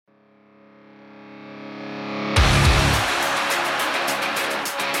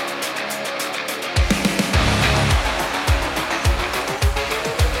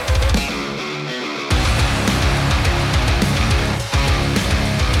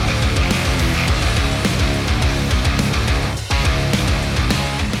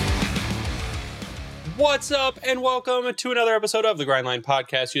What's up, and welcome to another episode of the Grindline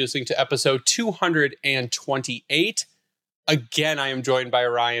Podcast. You're listening to episode 228. Again, I am joined by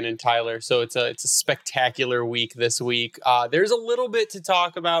Ryan and Tyler, so it's a spectacular week this week. There's a little bit to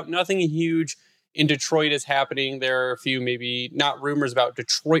talk about. Nothing huge in Detroit is happening. There are a few, maybe not rumors about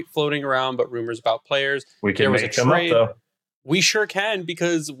Detroit floating around, but rumors about players. We can make them up, though. We sure can,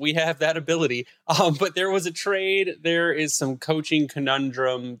 because we have that ability. But there was a trade. There is some coaching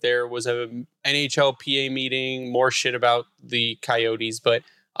conundrum. There was a NHLPA meeting. More shit about the Coyotes. But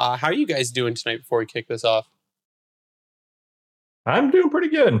how are you guys doing tonight before we kick this off? I'm doing pretty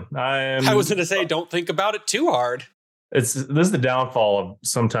good. I was going to say, don't think about it too hard. This is the downfall of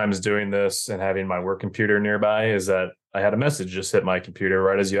sometimes doing this and having my work computer nearby, is that I had a message just hit my computer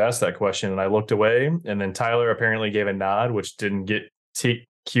right as you asked that question, and I looked away, and then Tyler apparently gave a nod, which didn't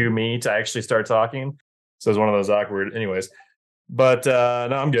cue me to actually start talking. So it was one of those awkward anyways. But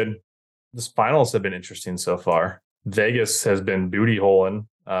no, I'm good. This finals have been interesting so far. Vegas has been booty holing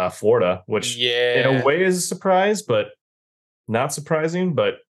Florida, which in a way is a surprise, but not surprising.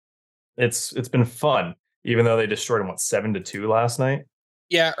 But it's been fun, even though they destroyed them 7-2 last night.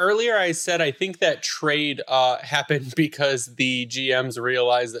 Yeah, earlier I said I think that trade happened because the GMs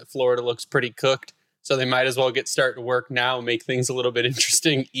realized that Florida looks pretty cooked, so they might as well get started to work now and make things a little bit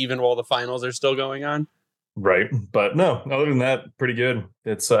interesting, even while the finals are still going on. Right, but no, other than that, pretty good.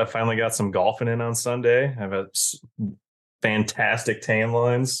 It's I finally got some golfing in on Sunday. I have a fantastic tan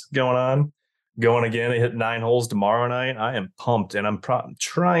lines going on. Going again, I hit 9 holes tomorrow night. I am pumped, and I'm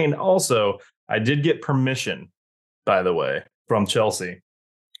trying also. I did get permission, by the way, from Chelsea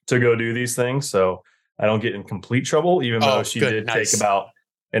to go do these things, so I don't get in complete trouble, even though she did take about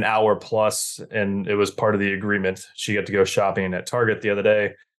an hour plus, and it was part of the agreement. She got to go shopping at Target the other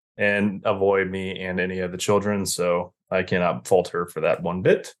day and avoid me and any of the children, so I cannot fault her for that one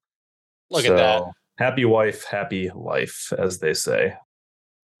bit. Look at that. Happy wife, happy life, as they say.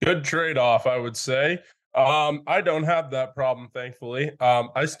 Good trade-off, I would say. I don't have that problem, thankfully.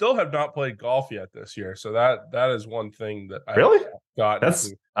 I still have not played golf yet this year, so that is one thing that I really got.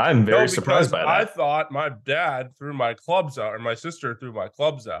 I'm very surprised by that. I thought my dad threw my clubs out, or my sister threw my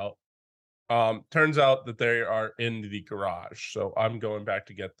clubs out. Turns out that they are in the garage, so I'm going back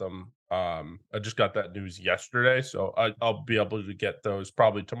to get them. I just got that news yesterday, so I'll be able to get those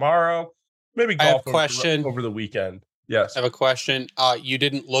probably tomorrow. Maybe golf over the weekend. Yes. I have a question. You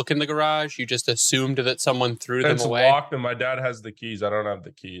didn't look in the garage. You just assumed that someone threw them away. It's locked, and my dad has the keys. I don't have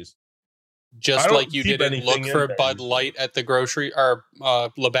the keys. Just like you didn't look for Bud Light at the grocery, or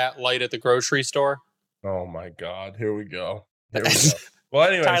Labatt Light at the grocery store. Oh my God! Here we go. Well,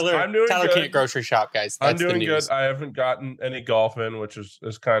 anyways, Tyler good. Can't grocery shop, guys. I'm doing good. I haven't gotten any golf in, which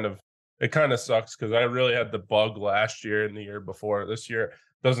is kind of sucks, because I really had the bug last year and the year before. This year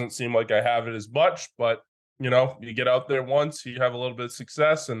doesn't seem like I have it as much, but you get out there once, you have a little bit of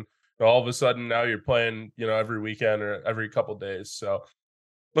success, and all of a sudden now you're playing, every weekend or every couple days. So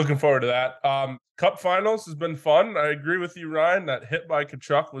looking forward to that. Cup finals has been fun. I agree with you, Ryan. That hit by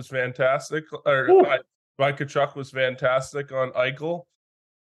Tkachuk was fantastic. By Tkachuk was fantastic on Eichel.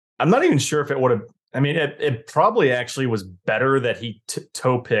 I'm not even sure if it would have. I mean, it probably actually was better that he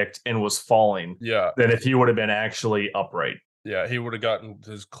toe picked and was falling. Yeah. Than if he would have been actually upright. Yeah, he would have gotten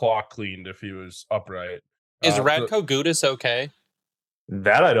his claw cleaned if he was upright. Is Radko Gudas okay?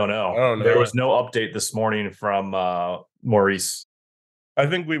 That I don't know. There was no update this morning from Maurice. I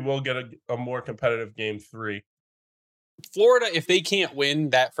think we will get a more competitive game 3. Florida, if they can't win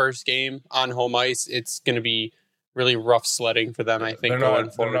that first game on home ice, it's going to be really rough sledding for them, I think,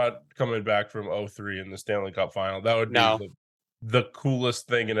 going forward. They're not coming back from 0-3 in the Stanley Cup final. That would be the coolest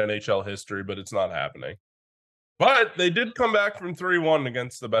thing in NHL history, but it's not happening. But they did come back from 3-1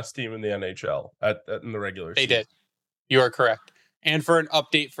 against the best team in the NHL in the regular season. They did. You are correct. And for an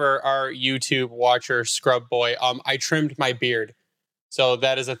update for our YouTube watcher, Scrub Boy, I trimmed my beard. So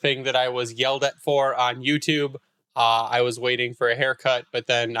that is a thing that I was yelled at for on YouTube. I was waiting for a haircut, but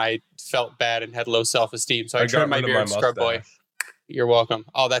then I felt bad and had low self-esteem. So I trimmed my beard, Scrub Boy. You're welcome.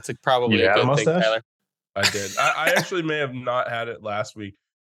 Oh, that's probably a good thing, Tyler. I did. I actually may have not had it last week.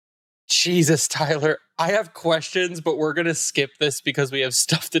 Jesus, Tyler, I have questions, but we're going to skip this because we have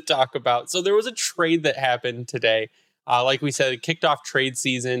stuff to talk about. So there was a trade that happened today. Like we said, it kicked off trade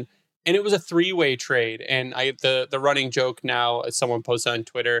season, and it was a 3-way trade. And the running joke now, as someone posted on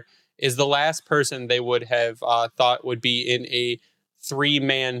Twitter, is the last person they would have thought would be in a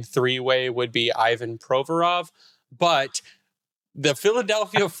 3-man 3-way would be Ivan Provorov. But the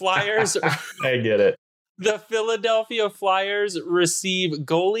Philadelphia Flyers... I get it. The Philadelphia Flyers receive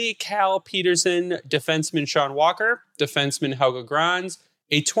goalie Cal Peterson, defenseman Sean Walker, defenseman Helga Grans,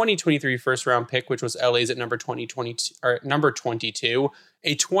 a 2023 first round pick, which was LA's at number 2022 or number 22,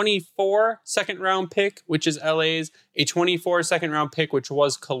 a 24 second round pick, which is LA's, a 24 second round pick, which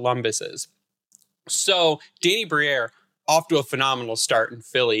was Columbus's. So Danny Briere off to a phenomenal start in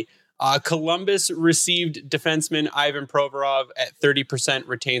Philly. Columbus received defenseman Ivan Provorov at 30%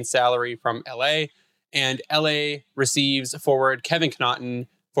 retained salary from LA, and LA receives forward Kevin Connaughton,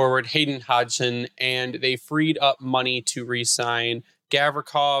 forward Hayden Hodgson, and they freed up money to re-sign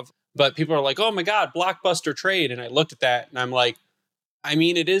Gavrikov. But people are like, oh my God, blockbuster trade. And I looked at that and I'm like, I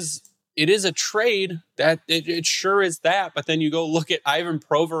mean, it is a trade. That it sure is that. But then you go look at Ivan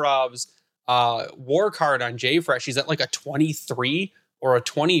Provorov's war card on JFresh. He's at like a 23 or a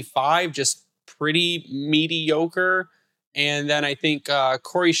 25, just pretty mediocre. And then I think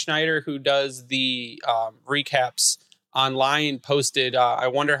Corey Schneider, who does the recaps online, posted, I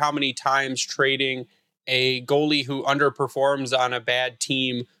wonder how many times trading a goalie who underperforms on a bad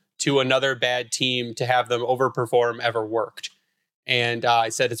team to another bad team to have them overperform ever worked. And I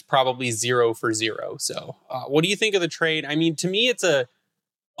said it's probably 0 for 0. So what do you think of the trade? I mean, to me, it's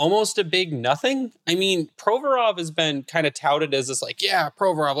almost a big nothing. I mean, Provorov has been kind of touted as this like, yeah,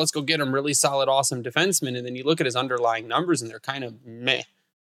 Provorov, let's go get him, really solid, awesome defenseman. And then you look at his underlying numbers and they're kind of meh.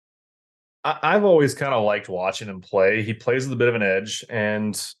 I've always kind of liked watching him play. He plays with a bit of an edge,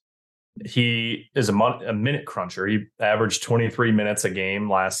 and he is a minute cruncher. He averaged 23 minutes a game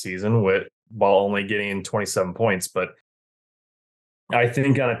last season while only getting 27 points. But I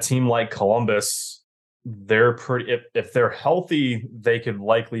think on a team like Columbus, they're pretty. If they're healthy, they could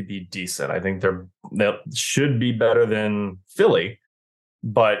likely be decent. I think they should be better than Philly,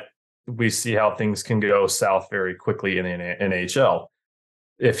 but we see how things can go south very quickly in the NHL.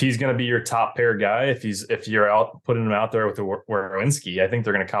 If he's going to be your top pair guy, if you're out putting him out there with the Werenski, I think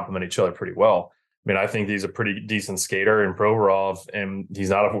they're going to complement each other pretty well. I mean, I think he's a pretty decent skater in Provorov, and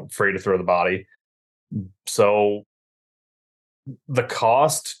he's not afraid to throw the body. So the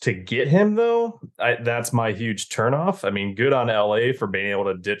cost to get him, though, that's my huge turnoff. I mean, good on LA for being able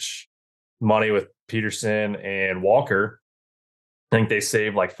to ditch money with Peterson and Walker. I think they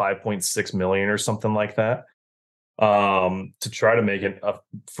saved like $5.6 million or something like that. To try to make a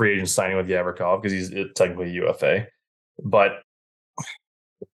free agent signing with Gavrikov because he's technically UFA. But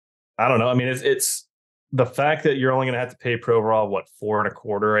I don't know. I mean, it's the fact that you're only going to have to pay Provorov,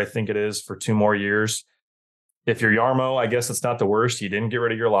 $4.25, I think it is, for 2 more years. If you're Yarmo, I guess it's not the worst. You didn't get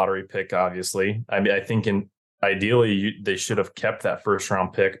rid of your lottery pick, obviously. I mean, I think ideally they should have kept that first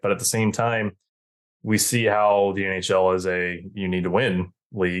round pick. But at the same time, we see how the NHL is you need to win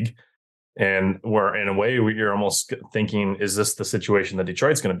league. And where in a way you're almost thinking, is this the situation that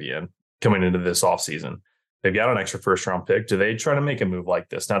Detroit's going to be in coming into this offseason? They've got an extra first round pick. Do they try to make a move like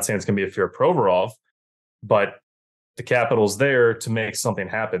this? Not saying it's going to be a fair Provorov, but the capital's there to make something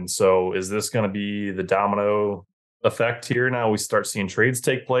happen. So is this going to be the domino effect here? Now we start seeing trades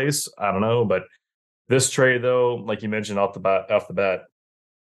take place. I don't know, but this trade, though, like you mentioned off the bat,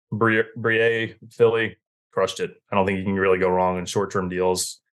 Briere, Philly crushed it. I don't think you can really go wrong in short-term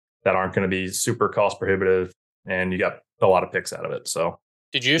deals that aren't going to be super cost prohibitive, and you got a lot of picks out of it. So,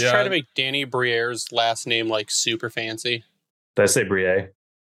 did you just try to make Danny Briere's last name like super fancy? Did I say Briere?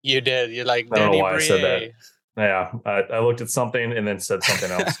 You did. You're like, I don't Danny know why Briere. I said that. Yeah, I looked at something and then said something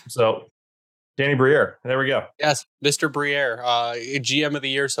else. So, Danny Briere, there we go. Yes, Mr. Briere, GM of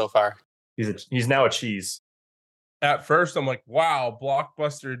the year so far. He's now a cheese. At first, I'm like, wow,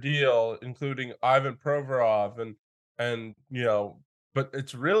 blockbuster deal, including Ivan Provorov and but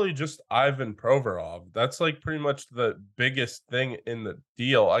it's really just Ivan Provorov. That's like pretty much the biggest thing in the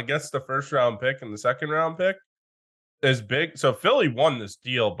deal. I guess the first round pick and the second round pick is big. So Philly won this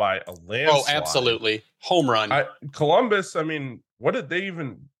deal by a landslide. Oh, absolutely. Home run. Columbus, I mean, what did they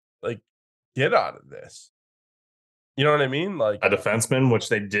even get out of this? You know what I mean? Like a defenseman, which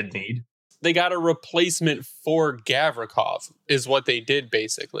they did need. They got a replacement for Gavrikov is what they did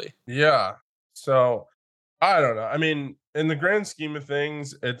basically. Yeah. So I don't know. I mean, in the grand scheme of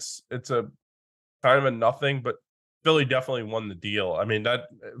things, it's a kind of a nothing, but Philly definitely won the deal. I mean, that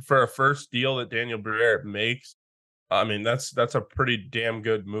for a first deal that Daniel Briere makes, I mean, that's a pretty damn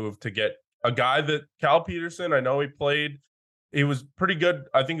good move to get a guy that Cal Peterson, I know he was pretty good.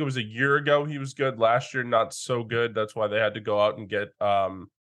 I think it was a year ago. He was good last year, not so good. That's why they had to go out and get, I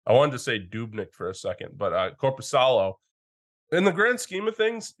wanted to say Dubnyk for a second, but Korpisalo. In the grand scheme of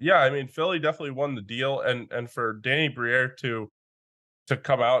things, yeah, I mean, Philly definitely won the deal, and for Danny Briere to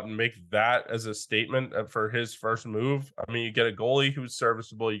come out and make that as a statement for his first move. I mean, you get a goalie who's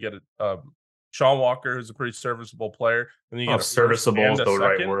serviceable, you get a Sean Walker, who's a pretty serviceable player, and you get serviceable is the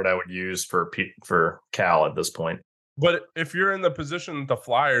right word I would use for Cal at this point. But if you're in the position that the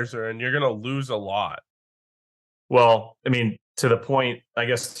Flyers are in, you're going to lose a lot. Well, I mean, to the point, I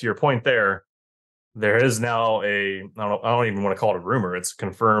guess to your point there is now I don't even want to call it a rumor. It's a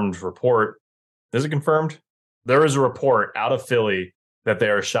confirmed report. Is it confirmed? There is a report out of Philly that they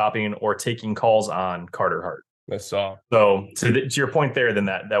are shopping or taking calls on Carter Hart. I saw. So to your point there, then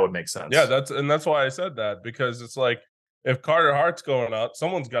that would make sense. Yeah, that's why I said that, because it's like, if Carter Hart's going out,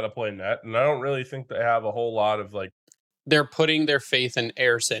 someone's got to play net, and I don't really think they have a whole lot of like. They're putting their faith in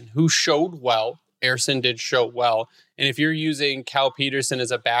Ersson, who showed well. Ersson did show well, and if you're using Cal Peterson as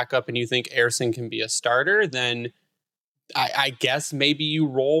a backup and you think Ersson can be a starter, then I guess maybe you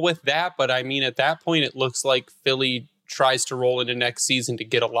roll with that. But I mean, at that point, it looks like Philly tries to roll into next season to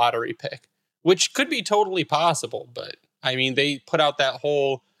get a lottery pick, which could be totally possible. But I mean, they put out that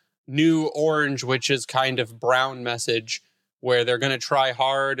whole new orange, which is kind of brown message, where they're going to try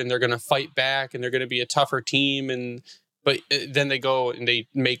hard and they're going to fight back and they're going to be a tougher team. But then they go and they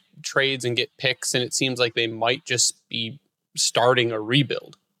make trades and get picks, and it seems like they might just be starting a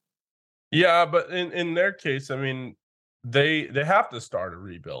rebuild. Yeah, but in their case, I mean, they have to start a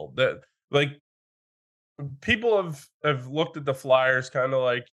rebuild. That, like, people have looked at the Flyers kind of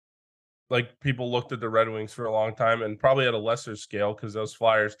like people looked at the Red Wings for a long time, and probably at a lesser scale, because those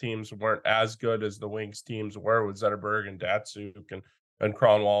Flyers teams weren't as good as the Wings teams were with Zetterberg and Datsuk and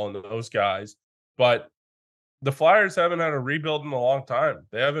Cronwall and those guys. But the Flyers haven't had a rebuild in a long time.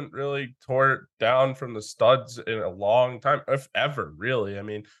 They haven't really tore it down from the studs in a long time, if ever, really. I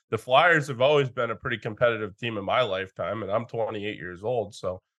mean, the Flyers have always been a pretty competitive team in my lifetime, and I'm 28 years old.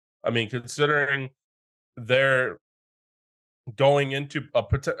 So, I mean, considering they're going into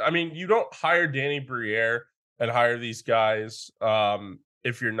you don't hire Danny Briere and hire these guys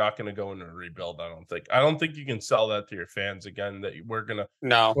if you're not going to go into a rebuild. I don't think you can sell that to your fans again, that we're going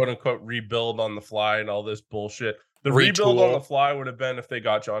to quote unquote rebuild on the fly and all this bullshit. The rebuild on the fly would have been if they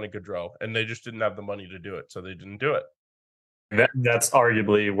got Johnny Gaudreau, and they just didn't have the money to do it, so they didn't do it. That's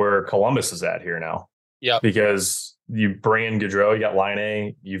arguably where Columbus is at here now. Yeah, because you bring in Gaudreau, you got Line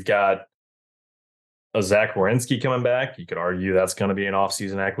A, you've got a Zach Werenski coming back. You could argue that's going to be an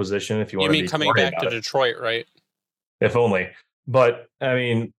off-season acquisition if you want to be. You mean coming back to Detroit, right? If only. But I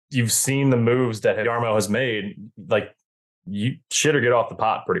mean, you've seen the moves that Jarmo has made. Like, you shit or get off the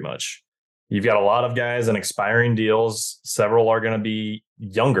pot, pretty much. You've got a lot of guys on expiring deals. Several are going to be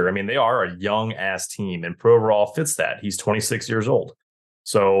younger. I mean, they are a young ass team, and Provorov fits that. He's 26 years old.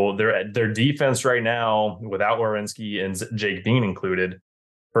 So their defense right now, without Werenski and Jake Bean included,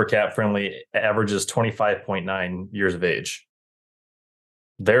 per cap friendly, averages 25.9 years of age.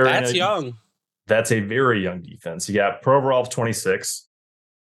 That's young. That's a very young defense. You got Provorov 26,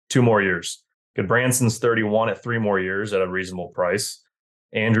 2 more years. Goodbranson's 31 at 3 more years at a reasonable price.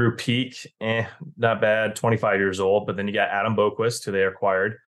 Andrew Peak, not bad, 25 years old. But then you got Adam Boquist, who they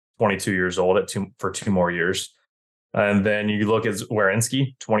acquired, 22 years old for 2 more years. And then you look at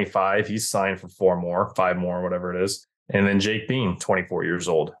Werenski, 25. He's signed for 5 more, whatever it is. And then Jake Bean, 24 years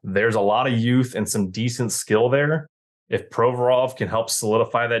old. There's a lot of youth and some decent skill there. If Provorov can help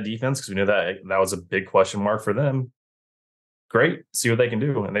solidify that defense, because we knew that was a big question mark for them, great. See what they can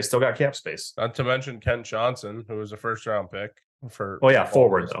do. And they still got cap space. Not to mention Kent Johnson, who was a first-round pick for. Oh, yeah,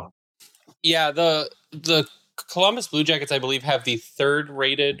 forward, though. Yeah, the Columbus Blue Jackets, I believe, have the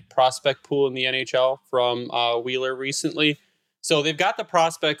 3rd-rated prospect pool in the NHL from Wheeler recently. So they've got the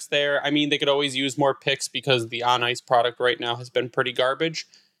prospects there. I mean, they could always use more picks because the on-ice product right now has been pretty garbage.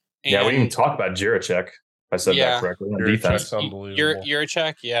 And yeah, we didn't talk about Jiricek. I said that correctly. Defense, unbelievable.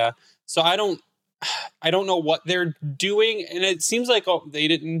 Jiricek, yeah. So I don't know what they're doing, and it seems like they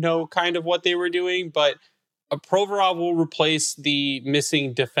didn't know kind of what they were doing. But a Provorov will replace the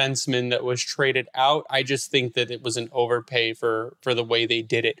missing defenseman that was traded out. I just think that it was an overpay for the way they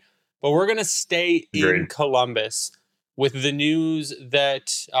did it. But we're gonna stay in Columbus with the news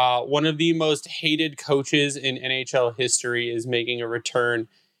that one of the most hated coaches in NHL history is making a return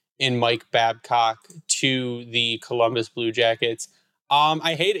in Mike Babcock to the Columbus Blue Jackets.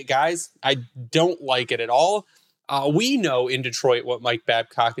 I hate it, guys. I don't like it at all. We know in Detroit what Mike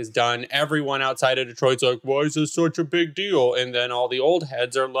Babcock has done. Everyone outside of Detroit's like, why is this such a big deal? And then all the old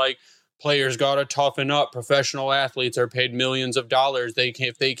heads are like, players got to toughen up. Professional athletes are paid millions of dollars.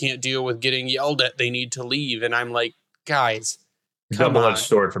 If they can't deal with getting yelled at, they need to leave. And I'm like, guys, double-edged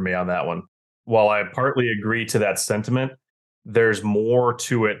sword for me on that one. While I partly agree to that sentiment, there's more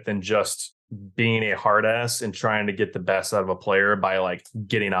to it than just being a hard ass and trying to get the best out of a player by like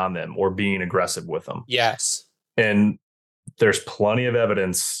getting on them or being aggressive with them. Yes. And there's plenty of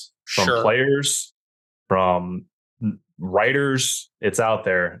evidence from players, from writers, it's out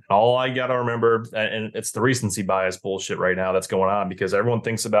there. And all I got to remember, and it's the recency bias bullshit right now that's going on, because everyone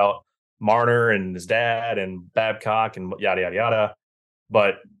thinks about Marner and his dad and Babcock and yada, yada, yada.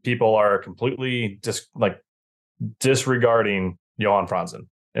 But people are completely just disregarding Johan Franzen.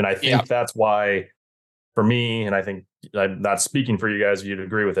 And I think that's why, for me, and I think I'm not speaking for you guys if you'd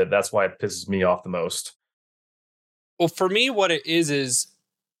agree with it, that's why it pisses me off the most. Well, for me, what it is,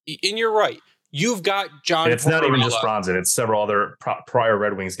 and you're right, you've got John and it's Tortorella. Not even just Franzen, it's several other prior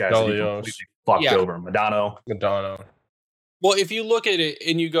Red Wings guys that you completely fucked over. Modano. Well, if you look at it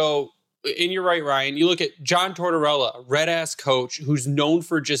and you go, and you're right, Ryan, you look at John Tortorella, red-ass coach who's known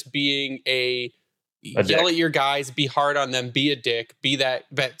for just being a yell dick. At your guys, be hard on them, be a dick, be that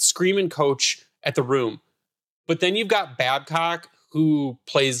screaming coach at the room. But then you've got Babcock, who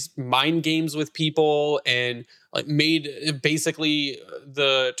plays mind games with people and made basically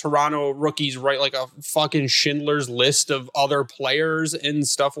the Toronto rookies write like a fucking Schindler's List of other players and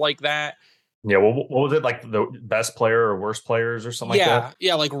stuff like that. Yeah, well, what was it, like the best player or worst players or something like that?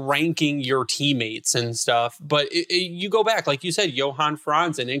 Yeah, like ranking your teammates and stuff. But you go back, like you said, Johan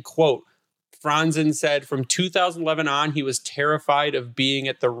Franzen, in quote, Franzen said from 2011 on, he was terrified of being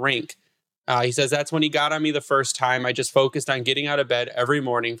at the rink. He says, that's when he got on me the first time. I just focused on getting out of bed every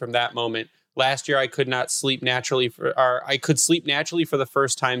morning from that moment. Last year, I could sleep naturally for the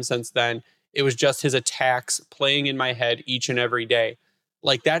first time since then. It was just his attacks playing in my head each and every day.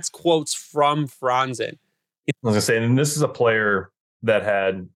 Like, that's quotes from Franzen. I was going to say, and this is a player that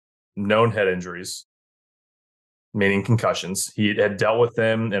had known head injuries, meaning concussions. He had dealt with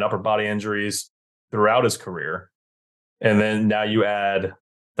them and upper body injuries throughout his career. And then now you add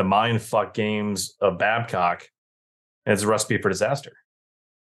the mind fuck games of Babcock, and it's a recipe for disaster.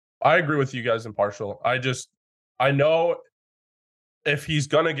 I agree with you guys in partial. I know if he's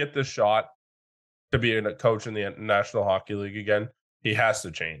going to get this shot to be a coach in the National Hockey League again, he has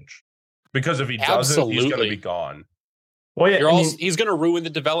to change, because if he doesn't, he's going to be gone. Well, yeah, he's going to ruin the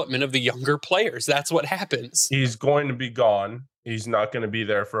development of the younger players. That's what happens. He's going to be gone. He's not going to be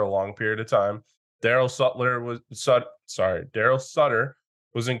there for a long period of time. Daryl Sutter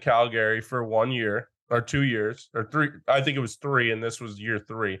was in Calgary for 1 year or 2 years or 3. I think it was 3, and this was year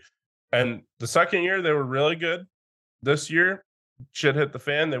 3. And the second year they were really good. This year, shit hit the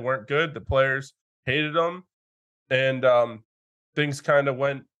fan. They weren't good. The players hated them, and things kind of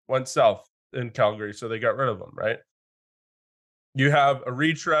went south in Calgary, so they got rid of him, right? You have a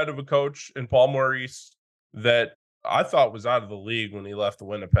retread of a coach in Paul Maurice that I thought was out of the league when he left the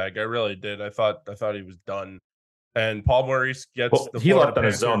Winnipeg. I really did. I thought he was done. And Paul Maurice gets he left on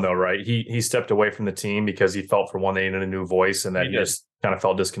his own, though, right? He stepped away from the team because he felt, for one, they needed a new voice, and that he just kind of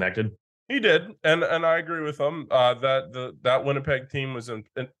felt disconnected. He did, and I agree with him that Winnipeg team was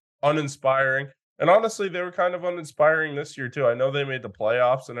uninspiring. And honestly, they were kind of uninspiring this year, too. I know they made the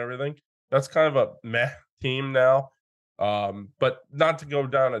playoffs and everything. That's kind of a meh team now. But not to go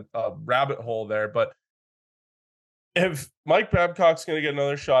down a rabbit hole there, but if Mike Babcock's going to get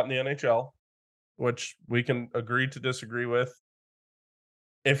another shot in the NHL, which we can agree to disagree with,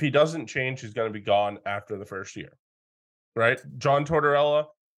 if he doesn't change, he's going to be gone after the first year, right? John Tortorella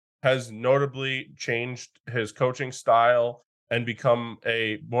has notably changed his coaching style and become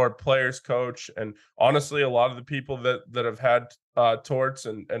a more players coach. And honestly, a lot of the people that have had Torts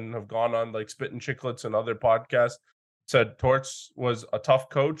and have gone on like Spit and Chicklets and other podcasts said Torts was a tough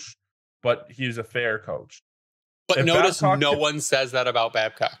coach, but he's a fair coach. But if notice Babcock, no one says that about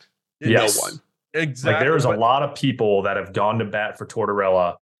Babcock. Yes. No one. Exactly. Like, there's a lot of people that have gone to bat for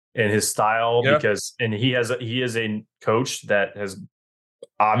Tortorella and his style, because he is a coach that has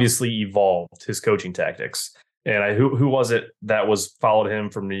obviously evolved his coaching tactics. And who was it that followed him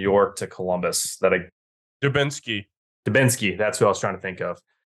from New York to Columbus? Dubinsky. That's who I was trying to think of.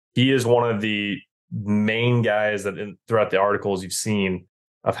 He is one of the main guys that throughout the articles you've seen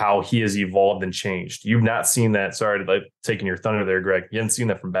of how he has evolved and changed. You've not seen that. Sorry to taking your thunder there, Greg. You haven't seen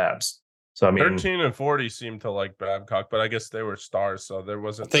that from Babs. So, I mean, 13 and 40 seemed to like Babcock, but I guess they were stars, so there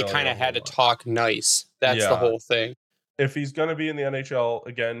wasn't. They kind of had to talk nice. That's the whole thing. If he's going to be in the NHL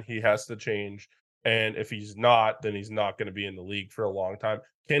again, he has to change. And if he's not, then he's not going to be in the league for a long time.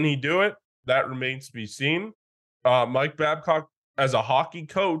 Can he do it? That remains to be seen. Mike Babcock, as a hockey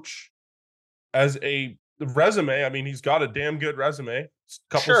coach, as a resume, I mean, he's got a damn good resume.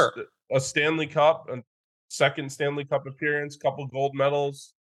 A Stanley Cup, a second Stanley Cup appearance, couple gold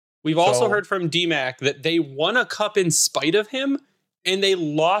medals. We've also heard from DMAC that they won a cup in spite of him, and they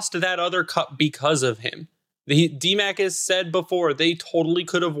lost that other cup because of him. DMAC has said before they totally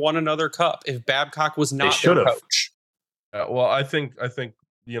could have won another cup if Babcock was not their coach. Well, I think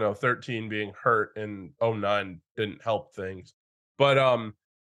 13 being hurt in 09 didn't help things. But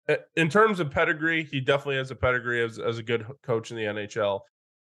in terms of pedigree, he definitely has a pedigree as a good coach in the NHL.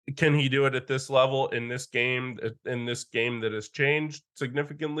 Can he do it at this level in this game that has changed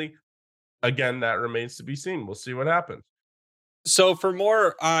significantly? Again, that remains to be seen. We'll see what happens. So for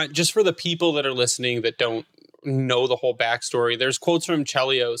more, just for the people that are listening that don't know the whole backstory, there's quotes from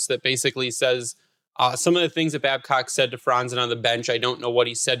Chelios that basically says some of the things that Babcock said to Franzen on the bench. I don't know what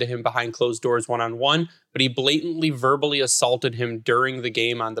he said to him behind closed doors one-on-one, but he blatantly verbally assaulted him during the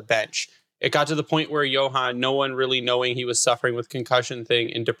game on the bench. It got to the point where Johan, no one really knowing he was suffering with concussion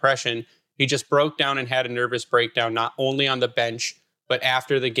thing and depression, he just broke down and had a nervous breakdown, not only on the bench, but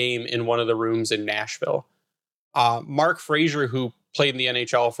after the game in one of the rooms in Nashville. Mark Frazier, who played in the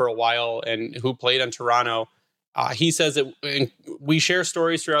NHL for a while and who played on Toronto, he says that we share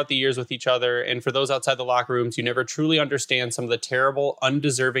stories throughout the years with each other. And for those outside the locker rooms, you never truly understand some of the terrible,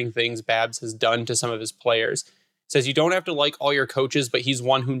 undeserving things Babs has done to some of his players. Says you don't have to like all your coaches, but he's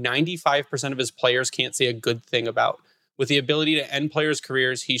one who 95% of his players can't say a good thing about. With the ability to end players'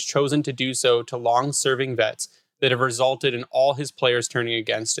 careers, he's chosen to do so to long-serving vets that have resulted in all his players turning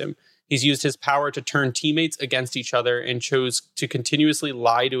against him. He's used his power to turn teammates against each other and chose to continuously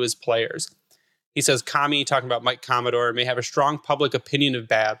lie to his players. He says Kami, talking about Mike Commodore, may have a strong public opinion of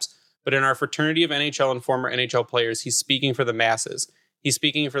Babs, but in our fraternity of NHL and former NHL players, he's speaking for the masses. He's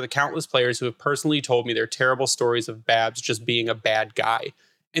speaking for the countless players who have personally told me their terrible stories of Babs just being a bad guy.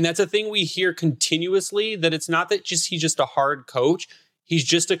 And that's a thing we hear continuously, that it's not that he's just a hard coach. He's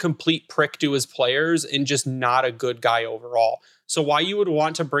just a complete prick to his players and just not a good guy overall. So why you would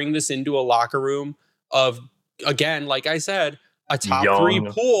want to bring this into a locker room of, again, like I said, a top young three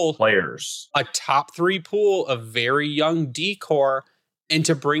pool, players, a top three pool of very young D-core, and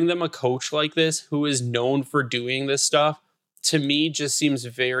to bring them a coach like this who is known for doing this stuff, to me just seems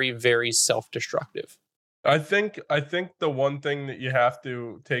very, very self-destructive. I think the one thing that you have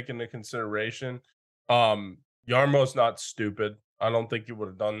to take into consideration, Yarmo's not stupid. I don't think he would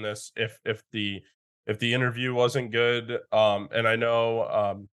have done this if the interview wasn't good. And I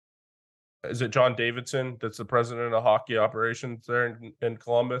know, is it John Davidson that's the president of hockey operations there in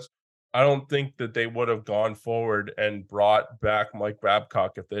Columbus? I don't think that they would have gone forward and brought back Mike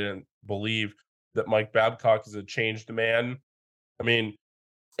Babcock if they didn't believe that Mike Babcock is a changed man. I mean,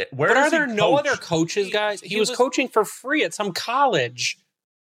 but are there no other coaches, guys? He was coaching for free at some college.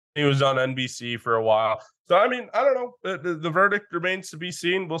 He was on NBC for a while. So, I mean, I don't know. The verdict remains to be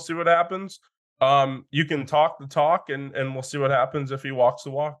seen. We'll see what happens. You can talk the talk, and we'll see what happens if he walks the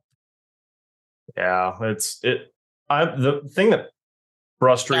walk. Yeah, the thing that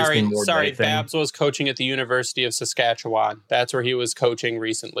frustrates me more than anything. Babs was coaching at the University of Saskatchewan. That's where he was coaching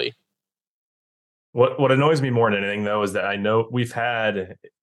recently. What annoys me more than anything, though, is that I know we've had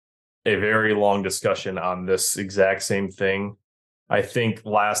a very long discussion on this exact same thing. I think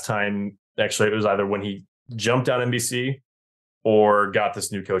last time, actually, it was either when he jumped on NBC or got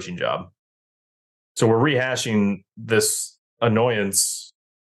this new coaching job. So we're rehashing this annoyance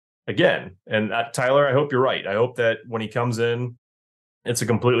again. And Tyler, I hope you're right. I hope that when he comes in, it's a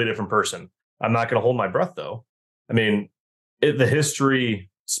completely different person. I'm not going to hold my breath, though. I mean, the history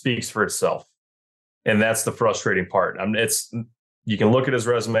speaks for itself. And that's the frustrating part. You can look at his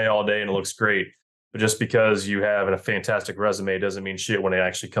resume all day and it looks great, but just because you have a fantastic resume doesn't mean shit when it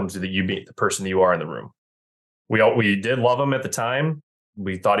actually comes to you being the person that you are in the room. We did love him at the time.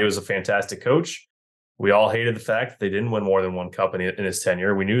 We thought he was a fantastic coach. We all hated the fact that they didn't win more than one cup in his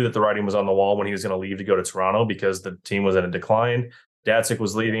tenure. We knew that the writing was on the wall when he was going to leave to go to Toronto because the team was in a decline. Datsuk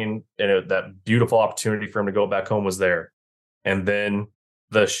was leaving, and that beautiful opportunity for him to go back home was there. And then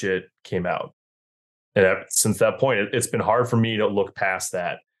the shit came out. And since that point, it's been hard for me to look past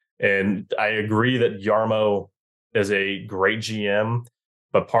that. And I agree that Yarmo is a great GM,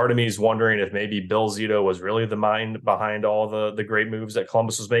 but part of me is wondering if maybe Bill Zito was really the mind behind all the great moves that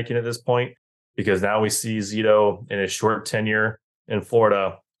Columbus was making at this point, because now we see Zito in his short tenure in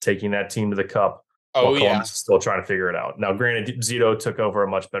Florida taking that team to the cup while Columbus is still trying to figure it out. Now, granted, Zito took over a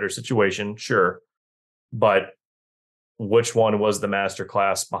much better situation, sure, but which one was the master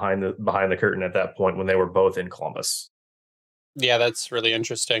class behind the curtain at that point when they were both in Columbus? Yeah, that's really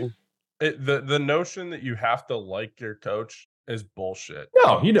interesting. The notion that you have to like your coach is bullshit.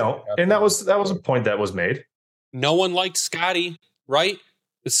 No, you don't. And that was a point that was made. No one liked Scotty, right?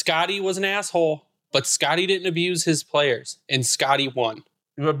 Scotty was an asshole, but Scotty didn't abuse his players, and Scotty won.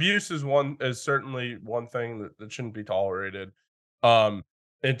 Abuse is certainly one thing that shouldn't be tolerated. In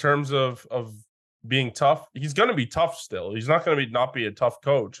terms of being tough, he's going to be tough still. He's not going to not be a tough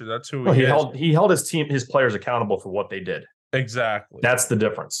coach. That's who he is. He held his players accountable for what they did. Exactly. That's the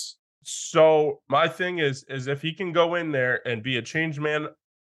difference. So my thing is if he can go in there and be a change man,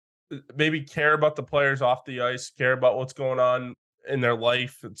 maybe care about the players off the ice, care about what's going on in their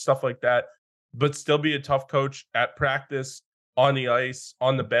life and stuff like that, but still be a tough coach at practice, on the ice,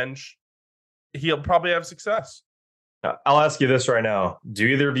 on the bench, he'll probably have success. I'll ask you this right now. Do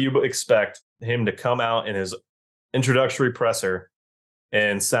either of you expect him to come out in his introductory presser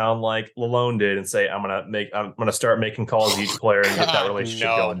and sound like Lalone did and say, I'm gonna start making calls to each player and get that relationship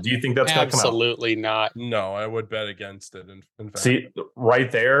going? Do you think that's gonna come out? Absolutely not. No, I would bet against it. In fact. See, right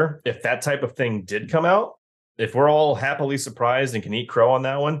there, if that type of thing did come out, if we're all happily surprised and can eat crow on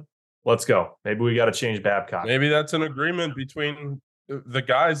that one, let's go. Maybe we got to change Babcock. Maybe that's an agreement between the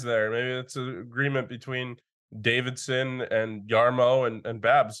guys there. Maybe it's an agreement between Davidson and Yarmo and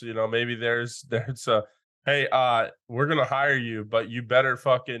Babs. You know, maybe there's a, hey, we're gonna hire you, but you better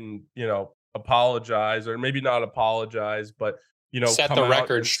fucking, you know, apologize, or maybe not apologize, but, you know, set the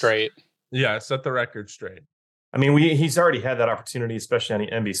record straight. Yeah, set the record straight. I mean, he's already had that opportunity, especially on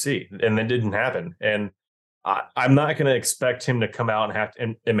the NBC, and that didn't happen. And I'm not going to expect him to come out and have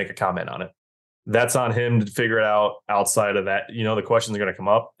to, and make a comment on it. That's on him to figure it out outside of that. You know, the questions are going to come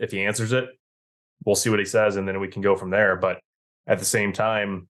up. If he answers it, we'll see what he says, and then we can go from there. But at the same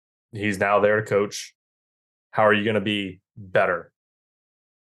time, he's now there to coach. How are you going to be better?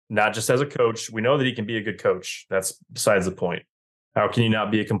 Not just as a coach. We know that he can be a good coach. That's besides the point. How can you not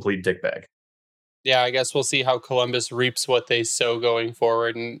be a complete dickbag? Yeah, I guess we'll see how Columbus reaps what they sow going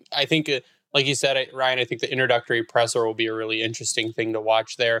forward. And I think, like you said, Ryan, I think the introductory presser will be a really interesting thing to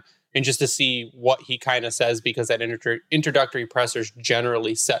watch there. And just to see what he kind of says, because that introductory pressers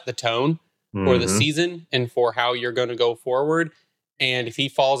generally set the tone for the season and for how you're going to go forward. And if he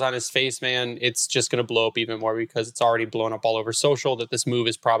falls on his face, man, it's just going to blow up even more, because it's already blown up all over social that this move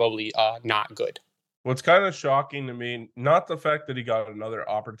is probably not good. What's kind of shocking to me, not the fact that he got another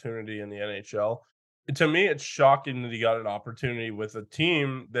opportunity in the NHL. To me, it's shocking that he got an opportunity with a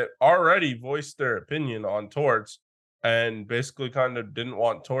team that already voiced their opinion on Torts and basically kind of didn't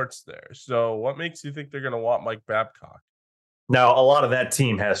want Torts there. So what makes you think they're going to want Mike Babcock? Now, a lot of that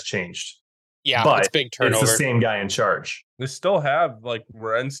team has changed. Yeah, but it's big turnover. It's the same guy in charge. They still have like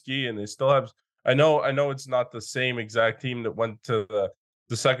Werenski, and they still have. I know it's not the same exact team that went to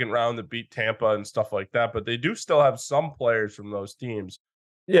the second round that beat Tampa and stuff like that, but they do still have some players from those teams.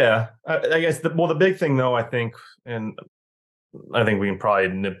 Yeah, I guess. The big thing, though, I think, and I think we can probably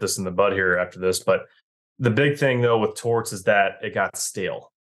nip this in the bud here after this, but the big thing, though, with Torts is that it got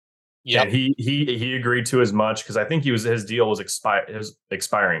stale. Yeah, and he agreed to as much, because I think his deal was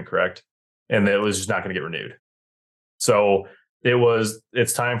expiring, correct, and it was just not going to get renewed. So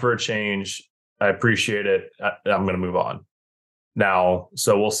it's time for a change. I appreciate it. I'm going to move on now.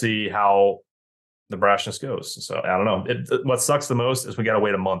 So we'll see how the brashness goes. So I don't know. What sucks the most is we got to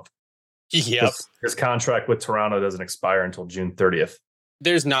wait a month. Yep. His contract with Toronto doesn't expire until June 30th.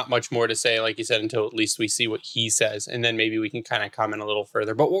 There's not much more to say, like you said, until at least we see what he says, and then maybe we can kind of comment a little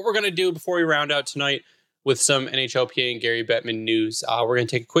further. But what we're going to do before we round out tonight with some NHLPA and Gary Bettman news, we're going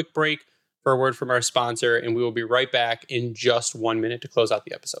to take a quick break for a word from our sponsor, and we will be right back in just 1 minute to close out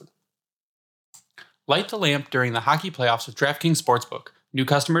the episode. Light the lamp during the hockey playoffs with DraftKings Sportsbook. New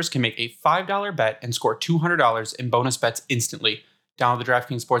customers can make a $5 bet and score $200 in bonus bets instantly. Download the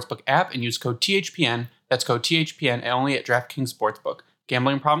DraftKings Sportsbook app and use code THPN. That's code THPN only at DraftKings Sportsbook.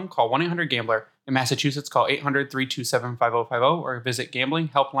 Gambling problem? Call 1-800-GAMBLER. In Massachusetts, call 800-327-5050 or visit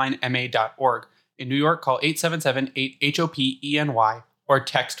gamblinghelplinema.org. In New York, call 877-8-HOPENY or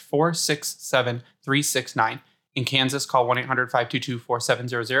text 467-369. In Kansas, call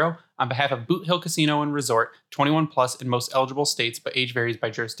 1-800-522-4700. On behalf of Boot Hill Casino and Resort, 21 plus in most eligible states, but age varies by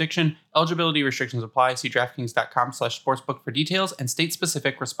jurisdiction. Eligibility restrictions apply. See DraftKings.com/sportsbook for details and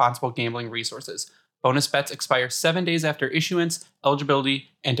state-specific responsible gambling resources. Bonus bets expire 7 days after issuance. Eligibility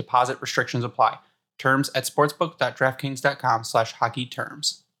and deposit restrictions apply. Terms at sportsbook.draftkings.com/hockey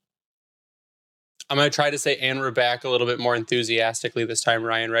terms. I'm going to try to say "and we're back" a little bit more enthusiastically this time,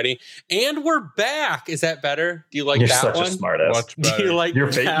 Ryan. Ready? And we're back. Is that better? Do you like that one? You're such a smartass. Much better. Do you like your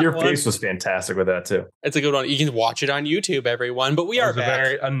that one? face was fantastic with that too. It's a good one. You can watch it on YouTube, everyone. But we are back.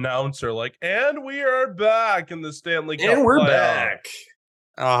 Very announcer like, and we are back in the Stanley Cup. And we're playoff. back.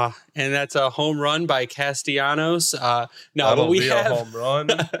 And that's a home run by Castellanos. That'll be a home run.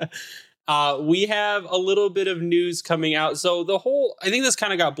 We have a little bit of news coming out. So I think this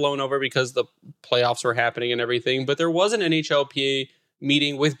kind of got blown over because the playoffs were happening and everything, but there was an NHLPA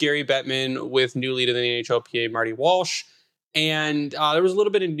meeting with Gary Bettman, with new lead of the NHLPA, Marty Walsh. And there was a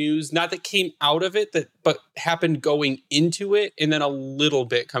little bit of news, not that came out of it, but happened going into it, and then a little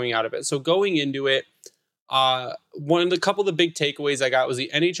bit coming out of it. So going into it, One of the couple of the big takeaways I got was the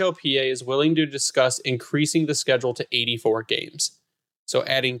NHLPA is willing to discuss increasing the schedule to 84 games. So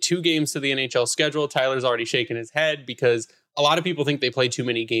adding 2 games to the NHL schedule. Tyler's already shaking his head because a lot of people think they play too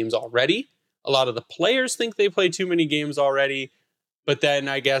many games already. A lot of the players think they play too many games already. But then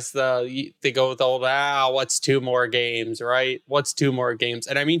I guess they go with the old, what's 2 more games, right? What's 2 more games?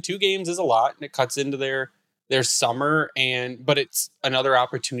 And I mean, 2 games is a lot, and it cuts into their summer, but it's another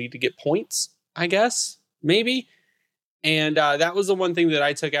opportunity to get points, I guess, maybe. And that was the one thing that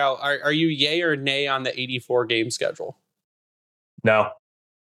I took out. Are you yay or nay on the 84 game schedule? No.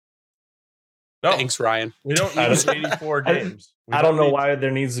 Thanks, Ryan. We don't need 84 games. I don't know why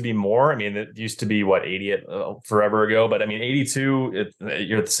there needs to be more. I mean, it used to be 80 forever ago, but I mean, 82,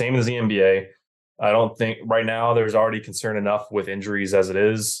 you're the same as the NBA. I don't think right now there's already concern enough with injuries as it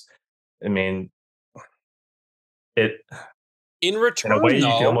is. I mean, in return, in a way, you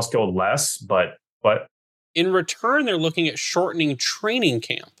can almost go less, but in return, they're looking at shortening training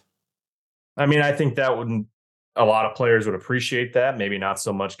camp. I mean, I think that a lot of players would appreciate that. Maybe not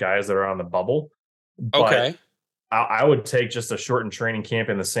so much guys that are on the bubble. But okay. I would take just a shortened training camp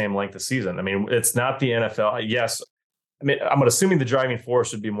in the same length of season. I mean, it's not the NFL. Yes. I mean, I'm assuming the driving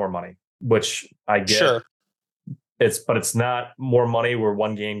force would be more money, which I get. Sure. But it's not more money where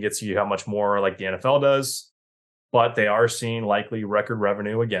one game gets you how much more like the NFL does. But they are seeing likely record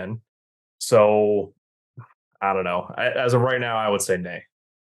revenue again. So I don't know. As of right now, I would say nay.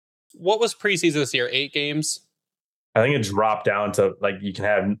 What was preseason this year? 8 games? I think it dropped down to you can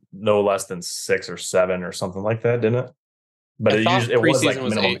have no less than 6 or 7 or something like that, didn't it? But it was like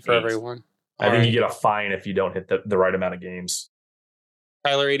minimum 8 for everyone. I think you get a fine if you don't hit the right amount of games.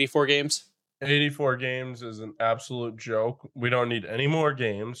 Tyler, 84 games? 84 games is an absolute joke. We don't need any more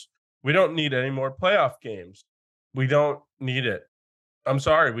games. We don't need any more playoff games. We don't need it. I'm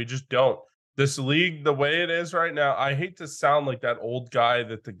sorry, we just don't. This league, the way it is right now, I hate to sound like that old guy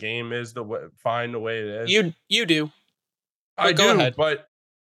that the game is fine the way it is. You do. I do, but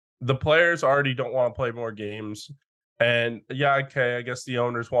the players already don't want to play more games. And yeah, okay, I guess the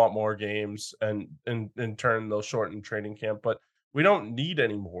owners want more games, and in turn they'll shorten training camp, but we don't need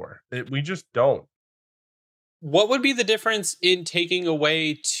any more. We just don't. What would be the difference in taking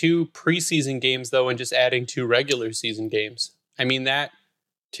away 2 preseason games, though, and just adding 2 regular season games? I mean, that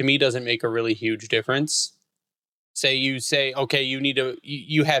to me doesn't make a really huge difference. You say, okay,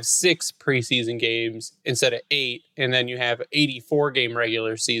 you have 6 preseason games instead of 8, and then you have 84 game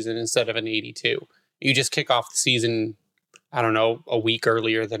regular season instead of an 82. You just kick off the season, I don't know, a week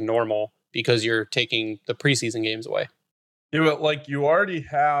earlier than normal because you're taking the preseason games away. Yeah, but you already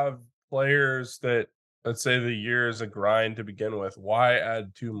have players that, let's say the year is a grind to begin with. Why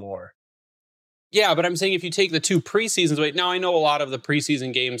add 2 more? Yeah, but I'm saying if you take the 2 preseasons away, now I know a lot of the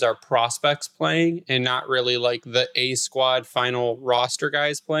preseason games are prospects playing and not really the A squad final roster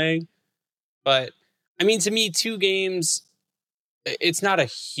guys playing. But I mean, to me, 2 games, it's not a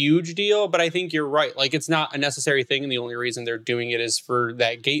huge deal, but I think you're right. It's not a necessary thing. And the only reason they're doing it is for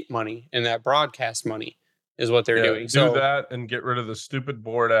that gate money and that broadcast money is what they're doing. Do that and get rid of the stupid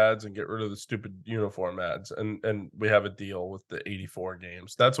board ads and get rid of the stupid uniform ads. And we have a deal with the 84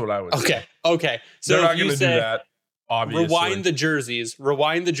 games. That's what I would say. Okay. So they're not going to do that, obviously. Rewind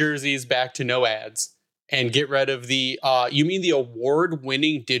the jerseys back to no ads and get rid of the, you mean the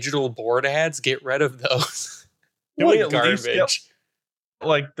award-winning digital board ads? Get rid of those. What garbage.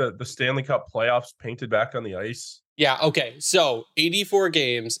 The Stanley Cup playoffs painted back on the ice. Yeah, okay. So 84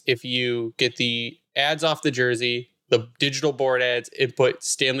 games, if you get the ads off the jersey, the digital board ads, and put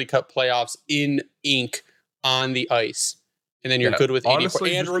Stanley Cup playoffs in ink on the ice. And then you're good with 84.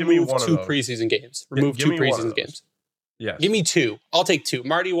 Honestly, and remove 2 preseason games. Remove 2 preseason games. Yeah. Give me 2. I'll take 2.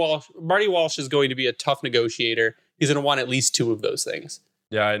 Marty Walsh is going to be a tough negotiator. He's going to want at least 2 of those things.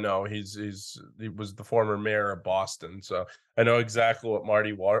 Yeah, I know. He was the former mayor of Boston, so I know exactly what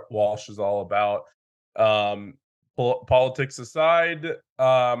Marty Walsh is all about. Politics aside,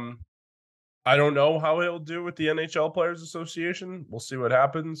 I don't know how he'll do with the NHL Players Association. We'll see what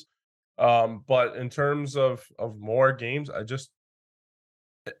happens. But in terms of more games,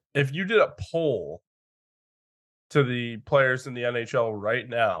 if you did a poll to the players in the NHL right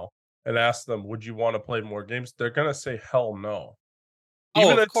now and asked them, would you want to play more games? They're going to say, hell no.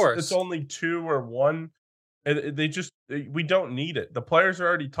 Even of course. It's only 2 or 1. We don't need it. The players are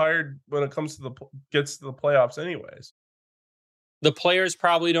already tired when it comes to gets to the playoffs anyways. The players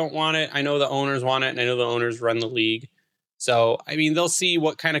probably don't want it. I know the owners want it, and I know the owners run the league. So, I mean, they'll see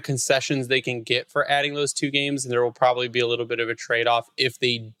what kind of concessions they can get for adding those 2 games, and there will probably be a little bit of a trade-off if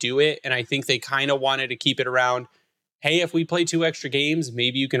they do it. And I think they kind of wanted to keep it around hey, if we play 2 extra games,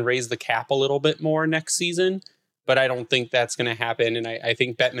 maybe you can raise the cap a little bit more next season. But I don't think that's going to happen. And I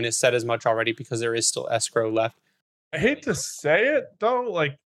think Bettman has said as much already because there is still escrow left. I hate to say it though,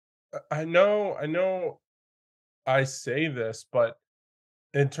 like I know I say this, but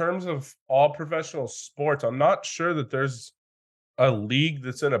in terms of all professional sports, I'm not sure that there's a league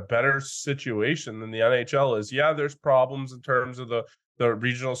that's in a better situation than the NHL is. Yeah, there's problems in terms of the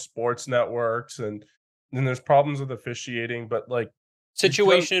regional sports networks, and then there's problems with officiating, but like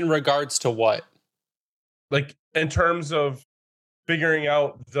Situation in regards to what? like in terms of figuring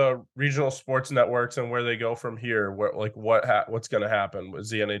out the regional sports networks and where they go from here, where like what's going to happen? Was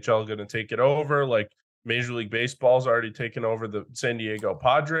the NHL going to take it over? Like Major League Baseball's already taken over the San Diego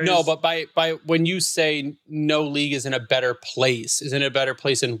Padres. No, but by when you say no league is in a better place, is in a better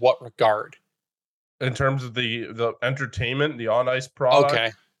place in what regard? In terms of the entertainment, the on ice product,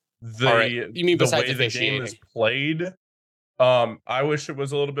 Okay, all right. You mean the besides way the game is officiating? played. I wish it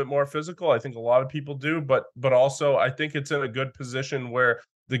was a little bit more physical. I think a lot of people do, but also I think it's in a good position where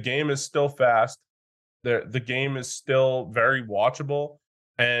the game is still fast. The game is still very watchable,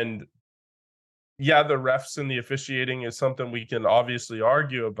 and yeah, the refs and the officiating is something we can obviously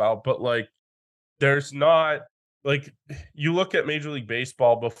argue about, but like there's not like you look at Major League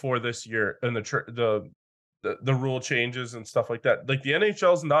Baseball before this year and the rule changes and stuff like that. Like the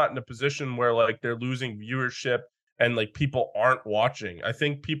NHL's not in a position where like they're losing viewership and like people aren't watching. I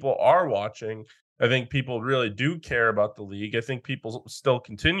think people are watching. I think people really do care about the league. I think people still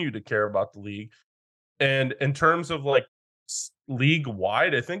continue to care about the league. And in terms of like league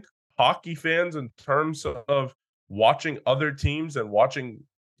wide, I think hockey fans, in terms of watching other teams and watching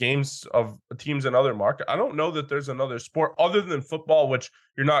games of teams in other market, I don't know that there's another sport other than football, which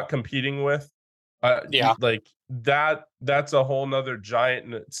you're not competing with. Yeah. Like that's a whole nother giant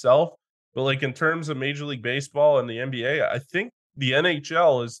in itself. But like in terms of Major League Baseball and the NBA, I think the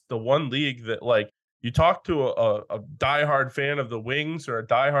NHL is the one league that like you talk to a diehard fan of the Wings or a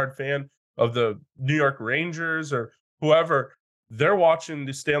diehard fan of the New York Rangers or whoever, they're watching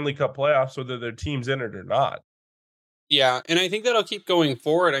the Stanley Cup playoffs whether their team's in it or not. Yeah, and I think that'll keep going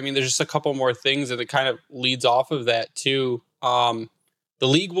forward. I mean, there's just a couple more things that it kind of leads off of that too. The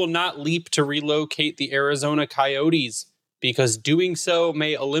league will not leap to relocate the Arizona Coyotes because doing so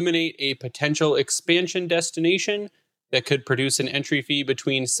may eliminate a potential expansion destination that could produce an entry fee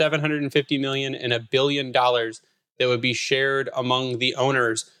between $750 million and $1 billion that would be shared among the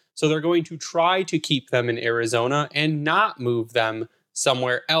owners. So they're going to try to keep them in Arizona and not move them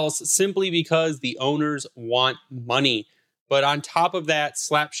somewhere else simply because the owners want money. But on top of that,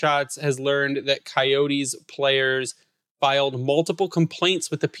 Slapshots has learned that Coyotes players filed multiple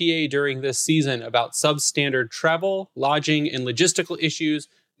complaints with the PA during this season about substandard travel, lodging, and logistical issues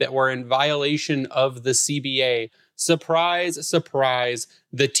that were in violation of the CBA. Surprise, surprise.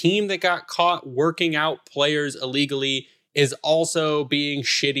 The team that got caught working out players illegally is also being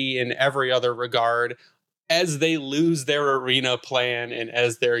shitty in every other regard. As they lose their arena plan and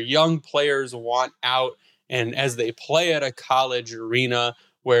as their young players want out and as they play at a college arena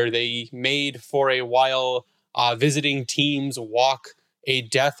where they made for a while visiting teams walk a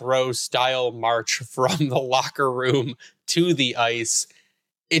death row style march from the locker room to the ice.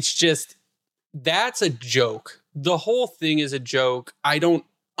 It's just, that's a joke. The whole thing is a joke. I don't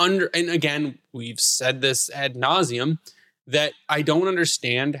and again, we've said this ad nauseum, that I don't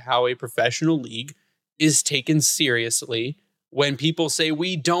understand how a professional league is taken seriously when people say,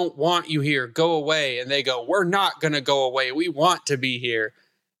 we don't want you here, go away. And they go, we're not going to go away. We want to be here.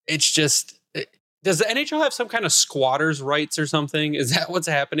 It's just, does the NHL have some kind of squatters' rights or something? Is that what's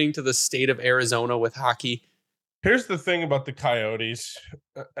happening to the state of Arizona with hockey? Here's the thing about the Coyotes.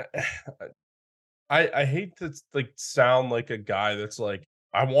 I hate to like sound like a guy that's like,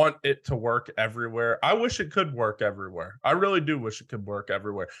 I want it to work everywhere. I wish it could work everywhere. I really do wish it could work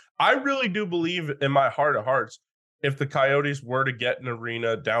everywhere. I really do believe in my heart of hearts, if the Coyotes were to get an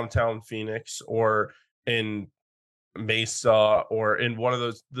arena downtown Phoenix or in Mesa or in one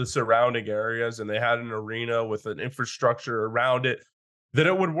of the surrounding areas, and they had an arena with an infrastructure around it, that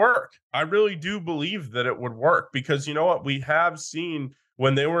it would work. I really do believe that it would work because you know what? We have seen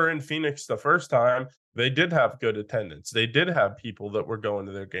when they were in Phoenix the first time, they did have good attendance. They did have people that were going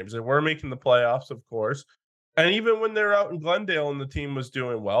to their games. They were making the playoffs, of course. And even when they're out in Glendale and the team was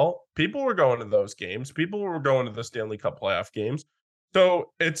doing well, people were going to those games. People were going to the Stanley Cup playoff games.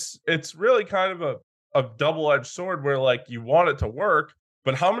 So it's really kind of a double-edged sword where like you want it to work,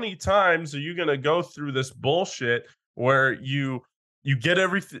 but how many times are you going to go through this bullshit where you get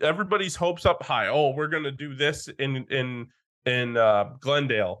everybody's hopes up high? Oh, we're going to do this in in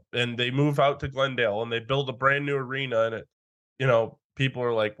Glendale, and they move out to Glendale and they build a brand new arena, and people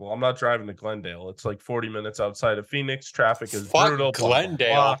are like, well, I'm not driving to Glendale. It's like 40 minutes outside of Phoenix. Traffic is Fuck brutal.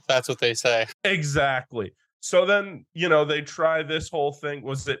 Glendale. Blah, blah, blah. That's what they say. Exactly. So then, they try this whole thing.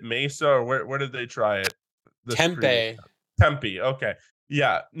 Was it Mesa or where did they try it? Tempe. Tempe. Okay.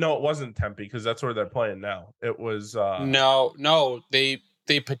 Yeah. No, it wasn't Tempe because that's where they're playing now. It was No.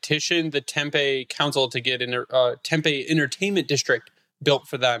 They petitioned the Tempe council to get Tempe Entertainment District built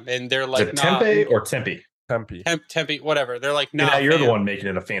for them, and they're like, is it Tempe or Tempe? Tempe, whatever. They're like, nah, you're fam. the one making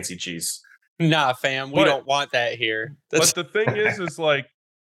it a fancy cheese. Nah, fam, we don't want that here. But the thing is like,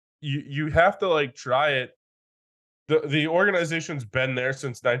 you have to like try it. The organization's been there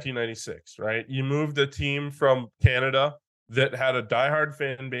since 1996, right? You moved a team from Canada that had a diehard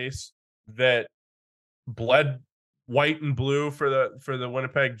fan base that bled white and blue for the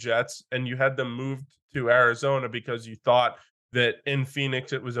Winnipeg Jets, and you had them moved to Arizona because you thought that in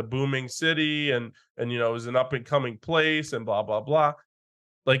Phoenix it was a booming city and it was an up and coming place and blah blah blah.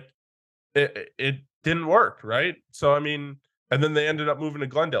 Like it didn't work, right? So I mean, and then they ended up moving to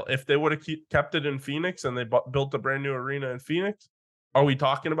Glendale. If they would have kept it in Phoenix and they built a brand new arena in Phoenix, are we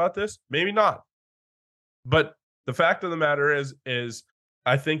talking about this? Maybe not. But the fact of the matter is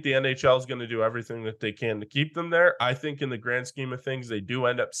I think the NHL is going to do everything that they can to keep them there. I think in the grand scheme of things, they do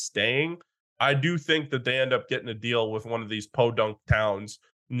end up staying. I do think that they end up getting a deal with one of these podunk towns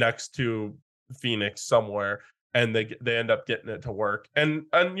next to Phoenix somewhere, and they end up getting it to work. And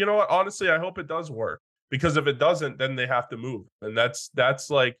you know what? Honestly, I hope it does work, because if it doesn't, then they have to move. And that's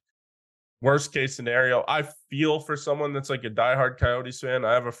like worst case scenario. I feel for someone that's like a diehard Coyotes fan.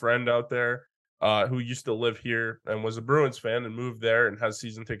 I have a friend out there who used to live here and was a Bruins fan and moved there and has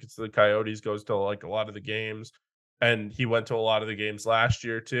season tickets to the Coyotes, goes to like a lot of the games. And he went to a lot of the games last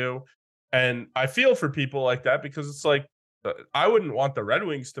year too. And I feel for people like that, because it's like, I wouldn't want the Red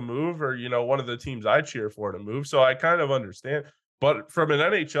Wings to move, or, one of the teams I cheer for to move. So I kind of understand. But from an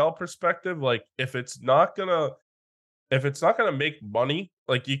NHL perspective, like if it's not gonna make money,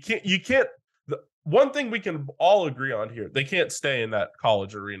 like you can't. One thing we can all agree on here, they can't stay in that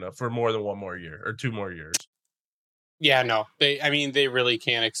college arena for more than one more year or 2 more years. Yeah, no, they really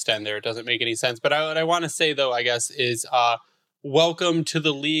can't extend there. It doesn't make any sense. But what I want to say, though, I guess, is welcome to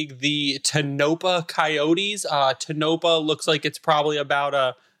the league, the Tonopah Coyotes. Tonopah looks like it's probably about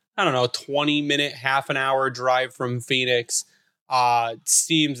a, 20-minute, half an hour drive from Phoenix. It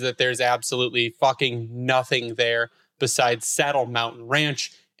seems that there's absolutely fucking nothing there besides Saddle Mountain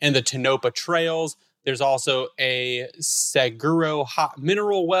Ranch and the Tonopah Trails. There's also a Seguro hot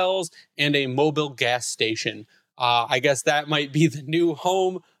mineral wells and a mobile gas station. I guess that might be the new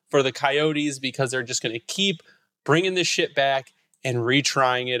home for the Coyotes, because they're just going to keep bringing this shit back and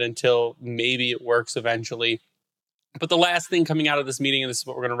retrying it until maybe it works eventually. But the last thing coming out of this meeting, and this is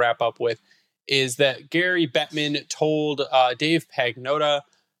what we're going to wrap up with, is that Gary Bettman told Dave Pagnotta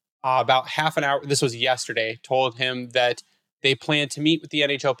about half an hour, this was yesterday, told him that they plan to meet with the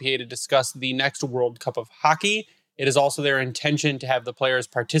NHLPA to discuss the next World Cup of Hockey. It is also their intention to have the players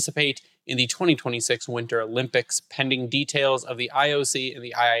participate in the 2026 Winter Olympics, pending details of the IOC and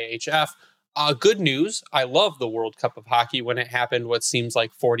the IIHF. Good news. I love the World Cup of Hockey when it happened, what seems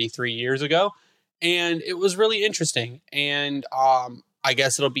like 43 years ago. And it was really interesting. And I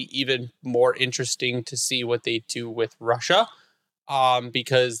guess it'll be even more interesting to see what they do with Russia.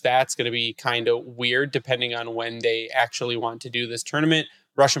 Because that's going to be kind of weird depending on when they actually want to do this tournament.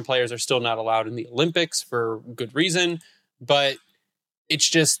 Russian players are still not allowed in the Olympics for good reason, but it's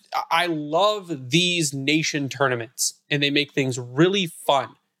just, I love these nation tournaments, and they make things really fun.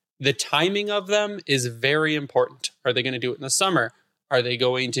 The timing of them is very important. Are they going to do it in the summer? Are they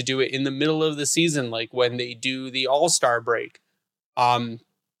going to do it in the middle of the season, like when they do the All-Star break?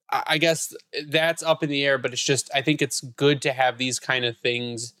 I guess that's up in the air, but it's just, I think it's good to have these kind of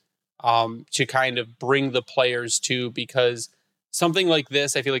things to kind of bring the players to, because something like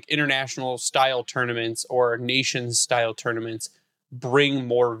this, I feel like international style tournaments or nation style tournaments bring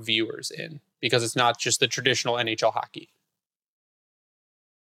more viewers in, because it's not just the traditional NHL hockey.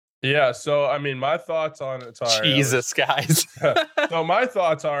 Yeah. So, I mean, my thoughts on it are, Jesus, guys. So my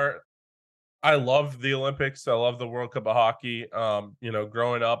thoughts are, I love the Olympics. I love the World Cup of Hockey.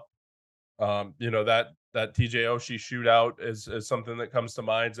 Growing up, that TJ Oshie shootout is something that comes to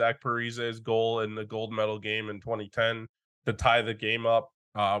mind. Zach Parise's goal in the gold medal game in 2010 to tie the game up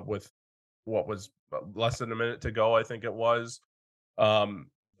with what was less than a minute to go, I think it was.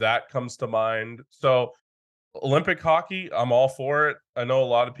 That comes to mind. So Olympic hockey, I'm all for it. I know a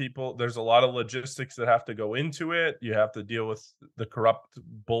lot of people, there's a lot of logistics that have to go into it. You have to deal with the corrupt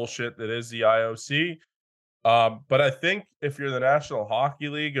bullshit that is the IOC. But I think if you're the National Hockey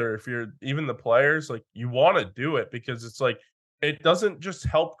League or if you're even the players, like you want to do it because it's like it doesn't just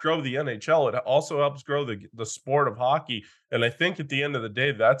help grow the NHL, it also helps grow the sport of hockey. And I think at the end of the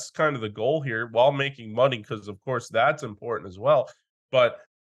day, that's kind of the goal here while making money, because of course that's important as well. But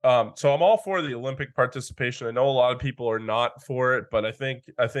so I'm all for the Olympic participation. I know a lot of people are not for it, but I think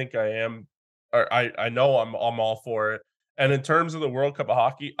I am, or I know I'm all for it. And in terms of the World Cup of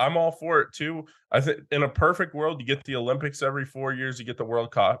Hockey, I'm all for it too. I think in a perfect world, you get the Olympics every 4 years, you get the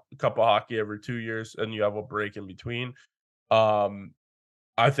World Cup of Hockey every 2 years, and you have a break in between. Um,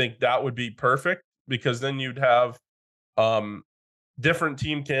 I think that would be perfect because then you'd have um, different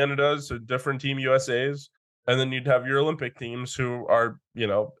Team Canadas or different Team USAs, and then you'd have your Olympic teams who are,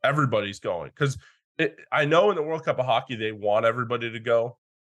 everybody's going. Because I know in the World Cup of Hockey, they want everybody to go.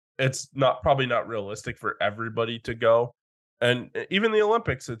 It's probably not realistic for everybody to go. And even the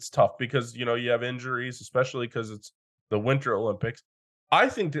Olympics, it's tough because, you have injuries, especially because it's the Winter Olympics. I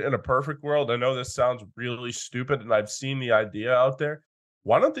think that in a perfect world, I know this sounds really stupid and I've seen the idea out there.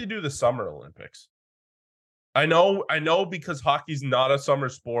 Why don't they do the Summer Olympics? I know because hockey's not a summer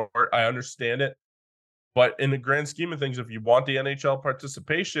sport. I understand it. But in the grand scheme of things, if you want the NHL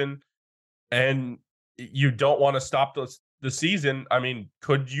participation and you don't want to stop the season, I mean,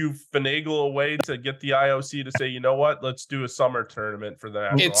 could you finagle a way to get the IOC to say, you know what, let's do a summer tournament for the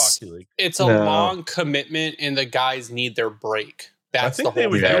National Hockey League? It's a long commitment, and the guys need their break. That's I think they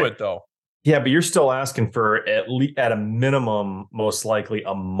would do it though. Yeah, but you're still asking for at a minimum, most likely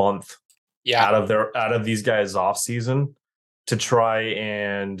a month out of these guys' off season to try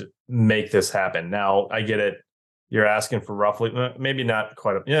and make this happen. Now, I get it. You're asking for roughly, maybe not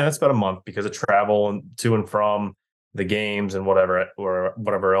quite it's about a month because of travel and to and from the games and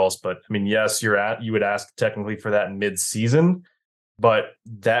whatever else. But I mean, yes, you would ask technically for that mid-season, but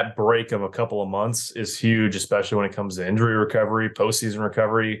that break of a couple of months is huge, especially when it comes to injury recovery, postseason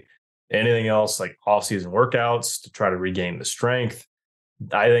recovery, anything else like off-season workouts to try to regain the strength.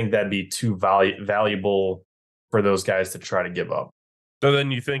 I think that'd be too valuable for those guys to try to give up. So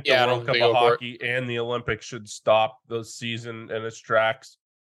then you think the World Cup of Hockey and the Olympics should stop the season in its tracks?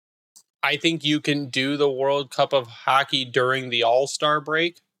 I think you can do the World Cup of Hockey during the All-Star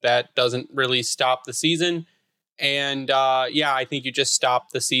break. That doesn't really stop the season. And I think you just stop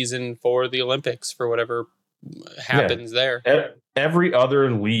the season for the Olympics for whatever happens there. Every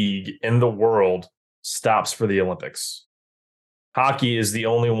other league in the world stops for the Olympics. Hockey is the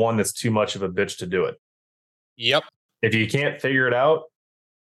only one that's too much of a bitch to do it. Yep. If you can't figure it out,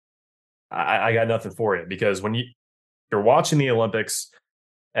 I got nothing for you, because when you're watching the Olympics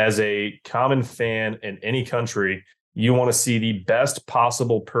as a common fan in any country, you want to see the best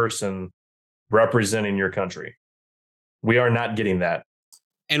possible person representing your country. We are not getting that.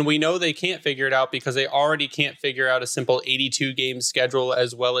 And we know they can't figure it out because they already can't figure out a simple 82-game schedule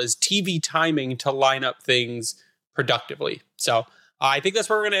as well as TV timing to line up things productively. So I think that's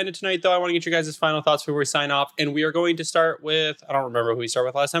where we're going to end it tonight, though. I want to get you guys' final thoughts before we sign off. And we are going to start with, I don't remember who we started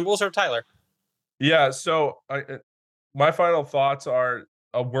with last time, but we'll start with Tyler. Yeah, so my final thoughts are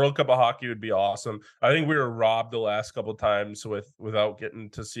a World Cup of Hockey would be awesome. I think we were robbed the last couple of times without getting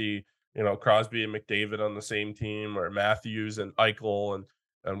to see, Crosby and McDavid on the same team, or Matthews and Eichel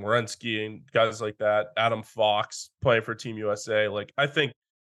and Werenski and guys like that. Adam Fox playing for Team USA. Like, I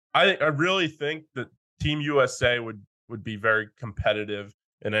really think that Team USA would be very competitive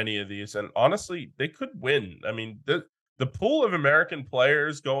in any of these. And honestly, they could win. I mean, the pool of American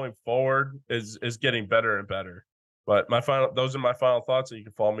players going forward is getting better and better. But those are my final thoughts. And you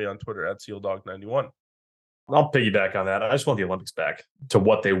can follow me on Twitter at SealDog91. I'll piggyback on that. I just want the Olympics back to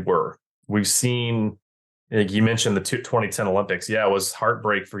what they were. We've seen, like you mentioned, the 2010 Olympics. Yeah, it was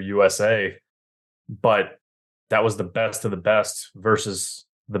heartbreak for USA, but that was the best of the best versus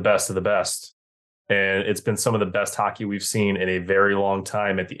the best of the best. And it's been some of the best hockey we've seen in a very long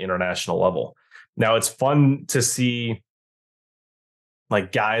time at the international level. Now, it's fun to see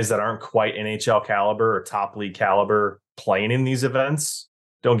like guys that aren't quite NHL caliber or top league caliber playing in these events.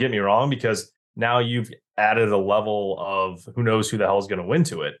 Don't get me wrong, because now you've added a level of who knows who the hell is going to win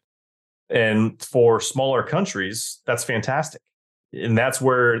to it. And for smaller countries, that's fantastic. And that's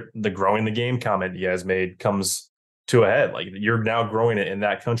where the growing the game comment you guys made comes to a head. Like, you're now growing it in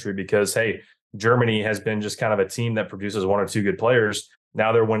that country because, hey, Germany has been just kind of a team that produces one or two good players.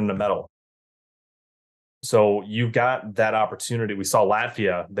 Now they're winning a medal. So you've got that opportunity. We saw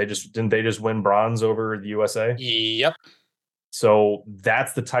Latvia. Didn't they just win bronze over the USA? Yep. So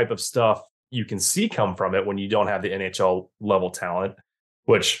that's the type of stuff you can see come from it when you don't have the NHL level talent,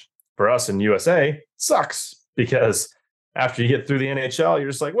 which for us in USA sucks, because After you get through the NHL, you're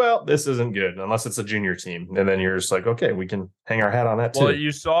just like, well, this isn't good unless it's a junior team. And then you're just like, okay, we can hang our hat on that too. Well,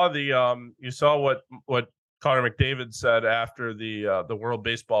 you saw what Connor McDavid said after the World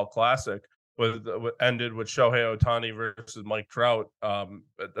Baseball Classic ended with Shohei Ohtani versus Mike Trout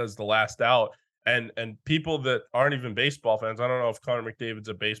as the last out. And people that aren't even baseball fans, I don't know if Connor McDavid's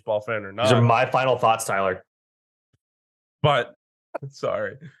a baseball fan or not. These are my final thoughts, Tyler. But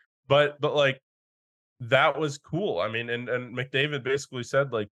sorry. But like that was cool. I mean, and McDavid basically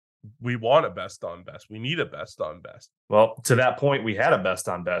said, like, we want a best on best. We need a best on best. Well, to that point, we had a best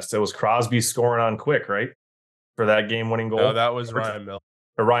on best. It was Crosby scoring on Quick, right? For that game-winning goal. No, that was Ryan Miller.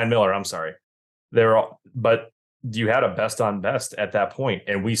 Or Ryan Miller, I'm sorry. But you had a best on best at that point,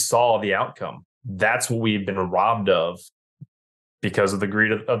 and we saw the outcome. That's what we've been robbed of because of the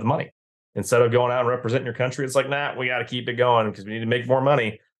greed of the money. Instead of going out and representing your country, it's like, nah, we got to keep it going because we need to make more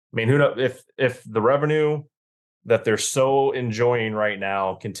money. I mean, who knows if the revenue that they're so enjoying right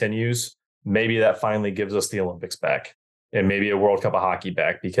now continues, maybe that finally gives us the Olympics back and maybe a World Cup of Hockey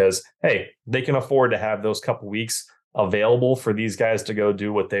back because, hey, they can afford to have those couple weeks available for these guys to go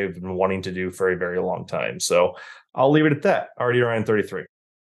do what they've been wanting to do for a very long time. So I'll leave it at that. Already Ryan 33.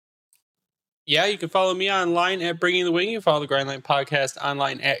 Yeah, you can follow me online at Bringing the Wing. You can follow the Grindline Podcast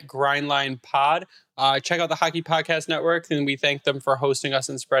online at Grindline Pod. Check out the Hockey Podcast Network, and we thank them for hosting us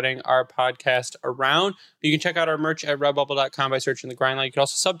and spreading our podcast around. You can check out our merch at redbubble.com by searching the Grindline. You can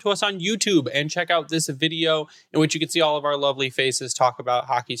also sub to us on YouTube and check out this video in which you can see all of our lovely faces talk about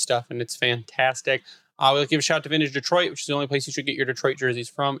hockey stuff, and it's fantastic. We'll give a shout out to Vintage Detroit, which is the only place you should get your Detroit jerseys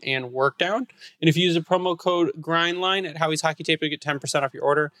from and work down. And if you use the promo code GRINDLINE at Howie's Hockey Tape, you'll get 10% off your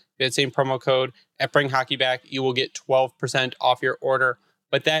order. If you have the same promo code at Bring Hockey Back, you will get 12% off your order.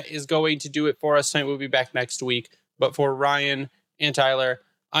 But that is going to do it for us tonight. We'll be back next week. But for Ryan and Tyler,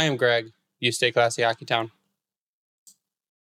 I am Greg. You stay classy, Hockey Town.